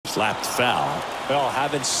Slapped foul. Well,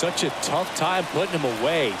 having such a tough time putting him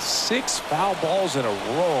away. 6 foul balls in a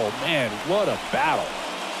row. Man, what a battle.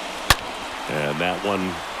 And that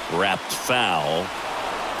one wrapped foul.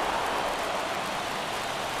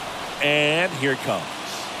 And here it comes.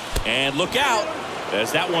 And look out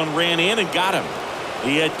as that one ran in and got him.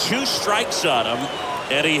 He had 2 strikes on him,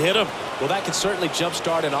 and he hit him. Well, that can certainly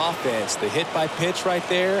jumpstart an offense. The hit by pitch right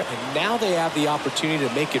there, and now they have the opportunity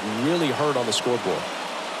to make it really hurt on the scoreboard.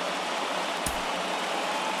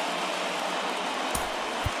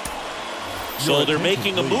 So they're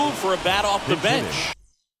making a move for a bat off the bench.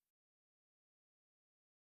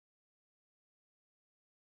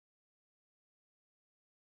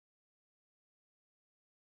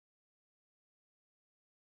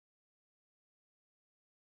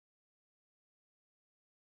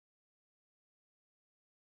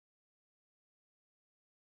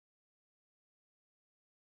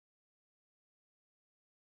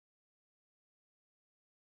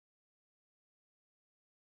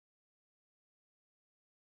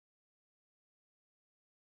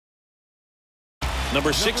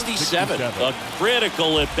 Number 67, a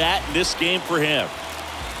critical at bat in this game for him.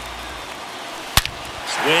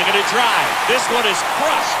 Swing and a drive. This one is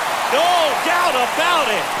crushed. No doubt about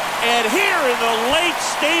it. And here in the late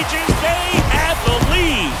stages, they have the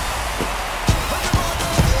lead.